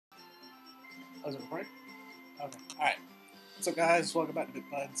Oh, is it recording? Okay. Alright. What's up, guys? Welcome back to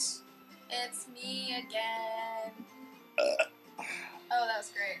BitBuds. It's me again. Oh, that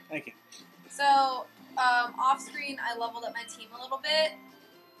was great. Thank you. So, off screen, I leveled up my team a little bit.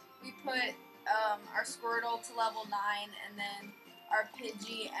 We put our Squirtle to level 9, and then our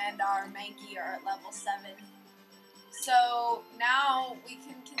Pidgey and our Mankey are at level 7. So, now we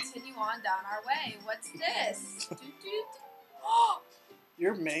can continue on down our way. What's this? Oh! I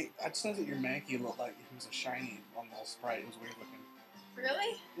just noticed that your Mankey looked like he was a shiny on the little sprite. It was weird looking.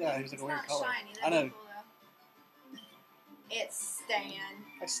 Really? Yeah, he was like it's a weird not color. shiny. I know. Cool, though. It's Stan.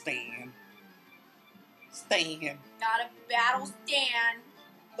 I Stan. Stan. Got a battle Stan.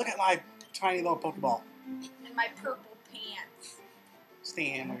 Look at my tiny little Pokeball. In my purple pants.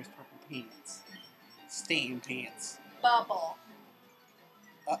 Stan wears purple pants. Stan pants. Bubble.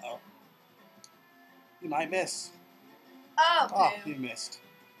 Uh-oh. You might miss. Oh, boo. Oh, you missed.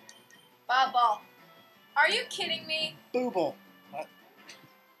 Bubble. Are you kidding me? Booble. What?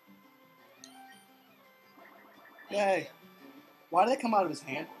 Yay. Why did it come out of his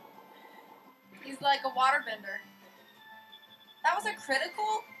hand? He's like a waterbender. That was a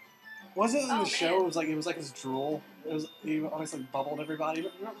critical? Wasn't it in the show? Man. It was like his drool. He always like bubbled everybody.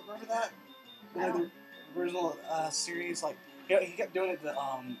 Remember that? Like the original series, like he kept doing it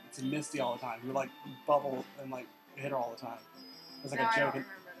to Misty all the time. He would like bubble and like hit her all the time. It was like No, a I joke. don't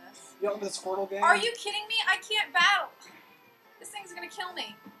remember this. You know the Squirtle game? Are you kidding me? I can't battle. This thing's gonna kill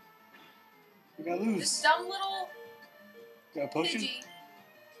me. You're gonna lose. This dumb little Got a potion? Pidgey.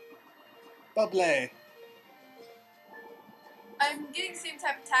 Bubble. I'm getting the same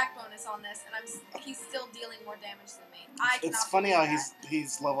type of attack bonus on this, and he's still dealing more damage than me. It's funny how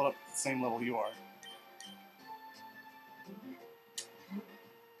he's leveled up at the same level you are.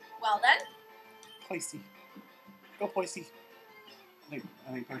 Well then. Poisey. Go Poisey. I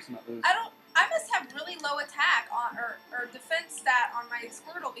think Percy might lose. I must have really low attack on or defense stat on my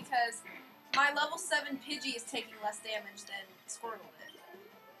Squirtle because my level 7 Pidgey is taking less damage than Squirtle did.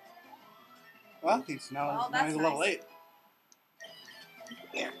 Well, he's now he's level nice. 8.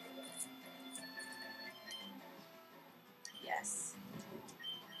 Yeah. Yes.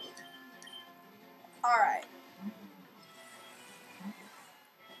 Alright.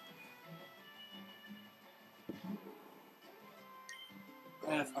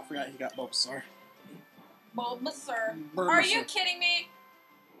 And I forgot he got Bulbasaur. Bulbasaur. Are you kidding me?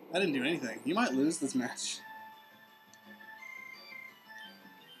 I didn't do anything. You might lose this match.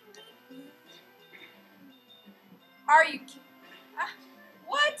 Are you kidding?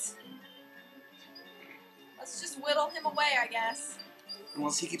 What? Let's just whittle him away, I guess.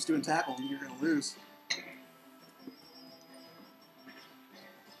 Unless he keeps doing tackle, you're gonna lose.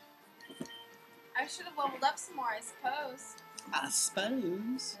 I should have leveled up some more, I suppose. I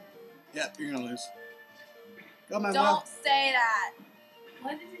suppose. Yeah, you're gonna lose. Go, man. Don't say that.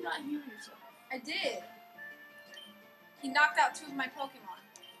 Why did you not heal yourself? I did. He knocked out 2 of my Pokemon.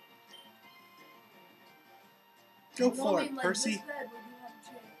 Go for it, Percy. This bad when you have a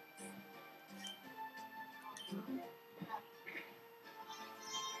chance.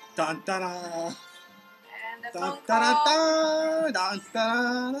 Dun dun dun. And a Dun phone dun call. dun dun dun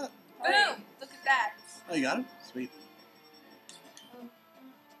dun. Boom! Look at that. Oh, you got him? Sweet.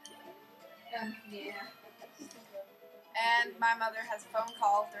 Yeah. And my mother has a phone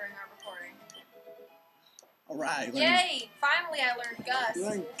call during our recording. Alright. Yay! Finally I learned Gust. You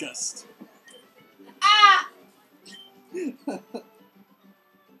learned Gust. Ah!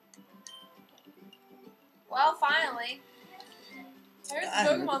 Well, finally. There's I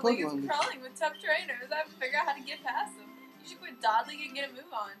heard the Pokemon League Pokemon is League. crawling with tough trainers. I have to figure out how to get past them. You should quit dawdling and get a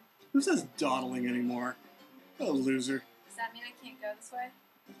move on. Who says dawdling anymore? What a loser. Does that mean I can't go this way?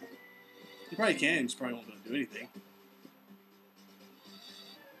 You probably can, you just probably won't be able to do anything.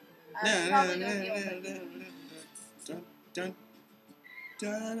 I should probably go heal. Dun, dun,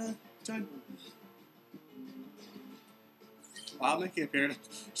 dun, dun. Wow, Mickey appeared.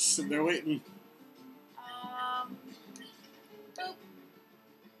 Just sitting there waiting. Boop.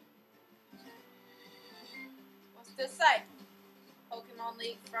 What's this say? Pokemon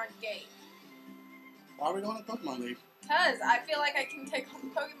League front gate. Why are we going to Pokemon League? Cause I feel like I can take on the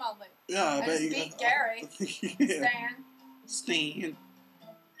Pokemon League. Yeah, I I bet just you. beat Gary. Yeah. Stan. Stan.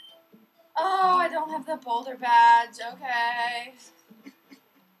 Oh, I don't have the boulder badge. Okay.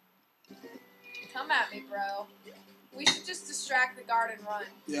 Come at me, bro. We should just distract the guard and run.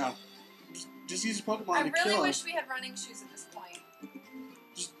 Yeah. Just use your Pokemon I to really kill him. wish we had running shoes at this point.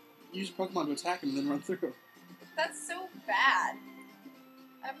 Just use your Pokemon to attack him and then run through. That's so bad.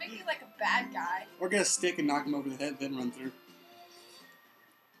 That'd make me like a bad guy. Or get a stick and knock him over the head, then run through.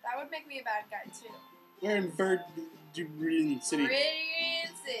 That would make me a bad guy too. We're in Viridian City.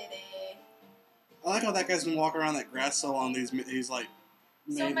 Viridian City. I like how that guy's been walking around that grass so long. He's like.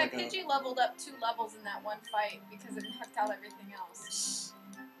 So my like Pidgey leveled up 2 levels in that one fight because it hooked out everything else.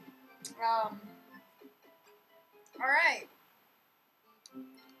 Alright.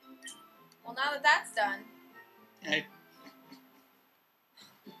 Well, now that that's done, Hey.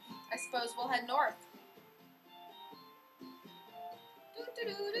 I suppose we'll head north.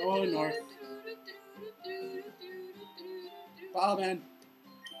 Oh, north. Wow, man.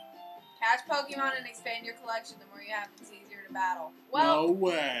 Catch Pokemon and expand your collection. The more you have, it's easier to battle. Well, No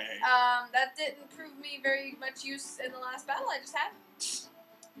way. that didn't prove me very much use in the last battle I just had.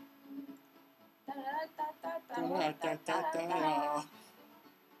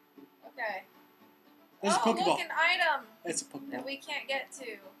 Okay. There's a Oh, Pokeball. look, an item It's a Pokeball. that we can't get to.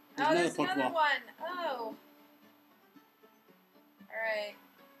 There's Oh, there's another another Pokeball. one. Oh. Alright.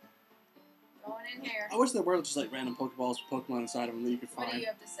 Going in here. I wish there were just like random Pokeballs with Pokemon inside of them that you could What do find. you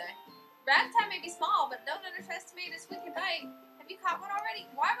have to say? Rattata may be small, but don't underestimate its wicked bite. Have you caught one already?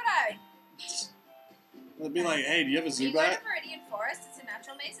 Why would I? It'd be like, hey, do you have a You go to Zubat? Viridian Forest. It's a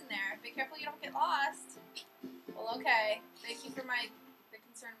natural maze in there. Be careful you don't get lost. Well, okay. Thank you for the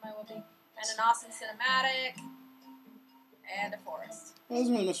concern of my well-being. And an awesome cinematic. And a forest. Well, it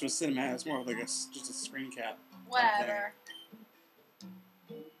wasn't really much of a cinematic. It's more of like just a screen cap. Whatever.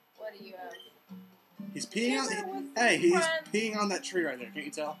 What do you have? He's peeing Together on. with Hey, he's friends. peeing on that tree right there. Can't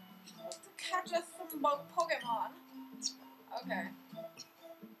you tell? To catch a Pokemon. Okay.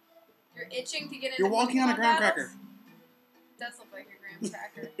 You're itching to get into You're walking on a Pokemon graham battles? cracker. Does look like a graham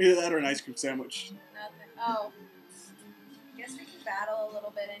cracker. Either that or an ice cream sandwich. Nothing. Oh. Guess we can battle a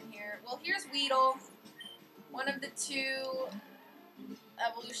little bit in here. Well, here's Weedle. One of the 2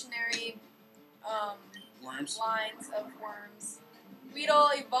 evolutionary Worms. lines of worms. Weedle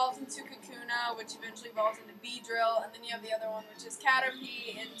evolves into Kakuna, which eventually evolves into Beedrill, and then you have the other one, which is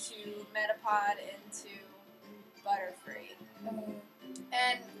Caterpie into Metapod into Butterfree.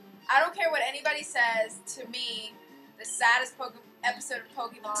 And I don't care what anybody says, to me, the saddest episode of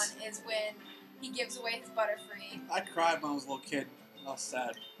Pokemon is when he gives away his Butterfree. I cried when I was a little kid. I was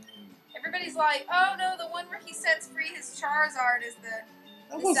sad. Everybody's like, oh no, the one where he sets free his Charizard is the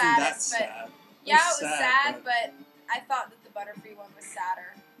That wasn't that saddest, but- sad. Yeah, was it was sad, sad, but I thought that the Butterfree one was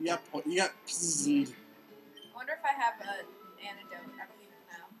sadder. You got pzzed. I wonder if I have an antidote. I don't even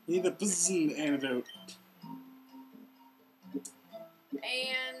know. You need the pzzed antidote.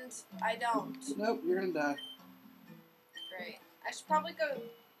 And I don't. Nope, you're gonna die. Great. I should probably go.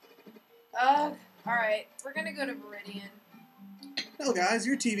 Ugh. Alright, we're gonna go to Viridian. No, guys,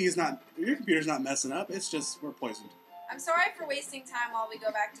 your computer's not messing up. It's just we're poisoned. I'm sorry for wasting time while we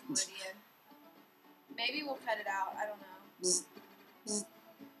go back to Viridian. Maybe we'll cut it out. I don't know. Bzz, bzz,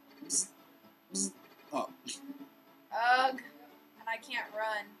 bzz, bzz. Oh, Ugh. And I can't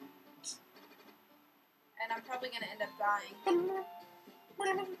run. And I'm probably gonna end up dying.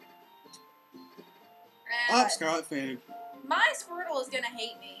 oh, And Scarlet faded. my Squirtle is gonna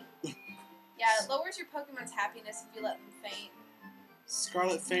hate me. Yeah, it lowers your Pokemon's happiness if you let them faint.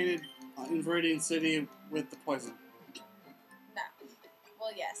 Scarlet fainted in Viridian City with the poison. No.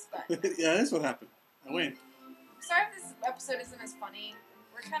 Well, yes, but... Yeah, that's what happened. I win. Sorry if this episode isn't as funny.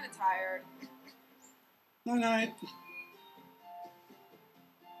 We're kind of tired. Night.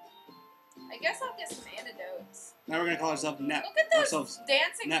 I guess I'll get some antidotes. Now we're gonna call ourselves Look at those ourselves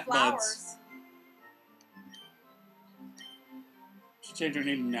dancing Nat flowers. Buds. Should change our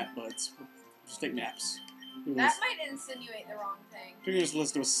name to Nat Buds. Just take naps. That might insinuate the wrong thing. You can just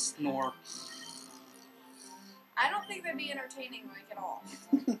listen to a snore. I don't think that'd be entertaining, like, at all.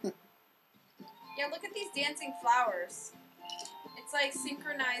 Yeah, look at these dancing flowers. It's like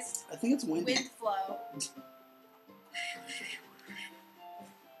synchronized I think it's windy. wind flow.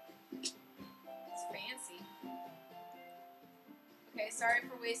 It's fancy. Okay, sorry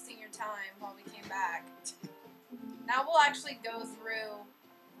for wasting your time while we came back. Now we'll actually go through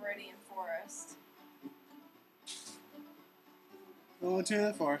Viridian Forest. Going to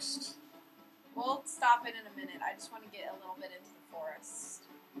the forest. We'll stop it in a minute. I just want to get a little bit into the forest.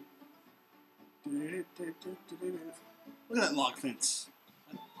 Look at that log fence.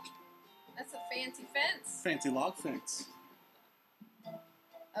 That's a fancy fence. Fancy log fence.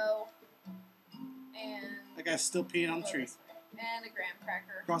 Oh. And... That guy's still peeing on the tree. And a graham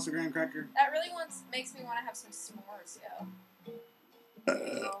cracker. Across the graham cracker. That really makes me want to have some s'mores,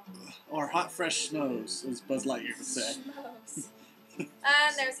 yo. Or hot fresh snows, as Buzz Lightyear would say. Schmoes.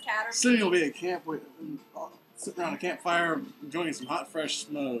 And there's Caterpie. Soon you'll be at camp sitting around a campfire enjoying some hot fresh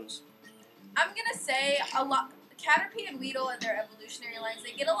snows. I'm gonna say Caterpie and Weedle and their evolutionary lines,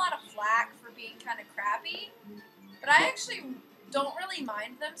 they get a lot of flack for being kind of crappy, but I actually don't really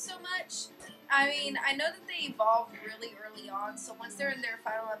mind them so much. I mean, I know that they evolve really early on, so once they're in their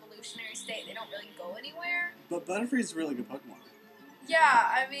final evolutionary state, they don't really go anywhere. But Butterfree's a really good Pokemon. Yeah,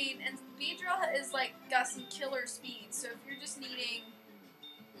 I mean, and Beedrill is like got some killer speed, so if you're just needing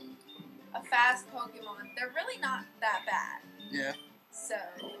a fast Pokemon, they're really not that bad. Yeah. So,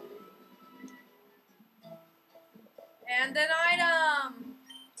 and an item.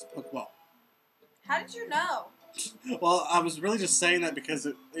 It's a Pokeball. How did you know? Well, I was really just saying that because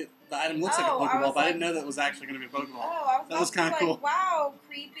the item looks like a Oh, I Pokeball, was but I didn't like- know that it was actually going to be a Pokeball. Oh, I was That was about to kinda be cool. like, wow,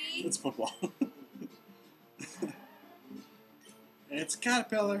 creepy. It's a Pokeball. It's a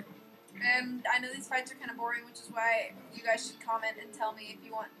Caterpillar. And I know these fights are kind of boring, which is why you guys should comment and tell me if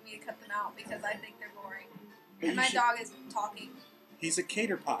you want me to cut them out, because I think they're boring. But And you my should- dog is talking. He's a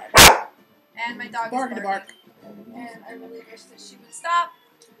Caterpie. And my dog Bark is to barking. And I really wish that she would stop.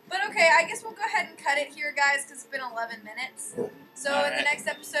 But okay, I guess we'll go ahead and cut it here, guys, because it's been 11 minutes. So in the Alright. next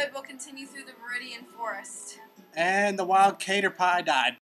episode, we'll continue through the Viridian Forest. And the wild Caterpie died.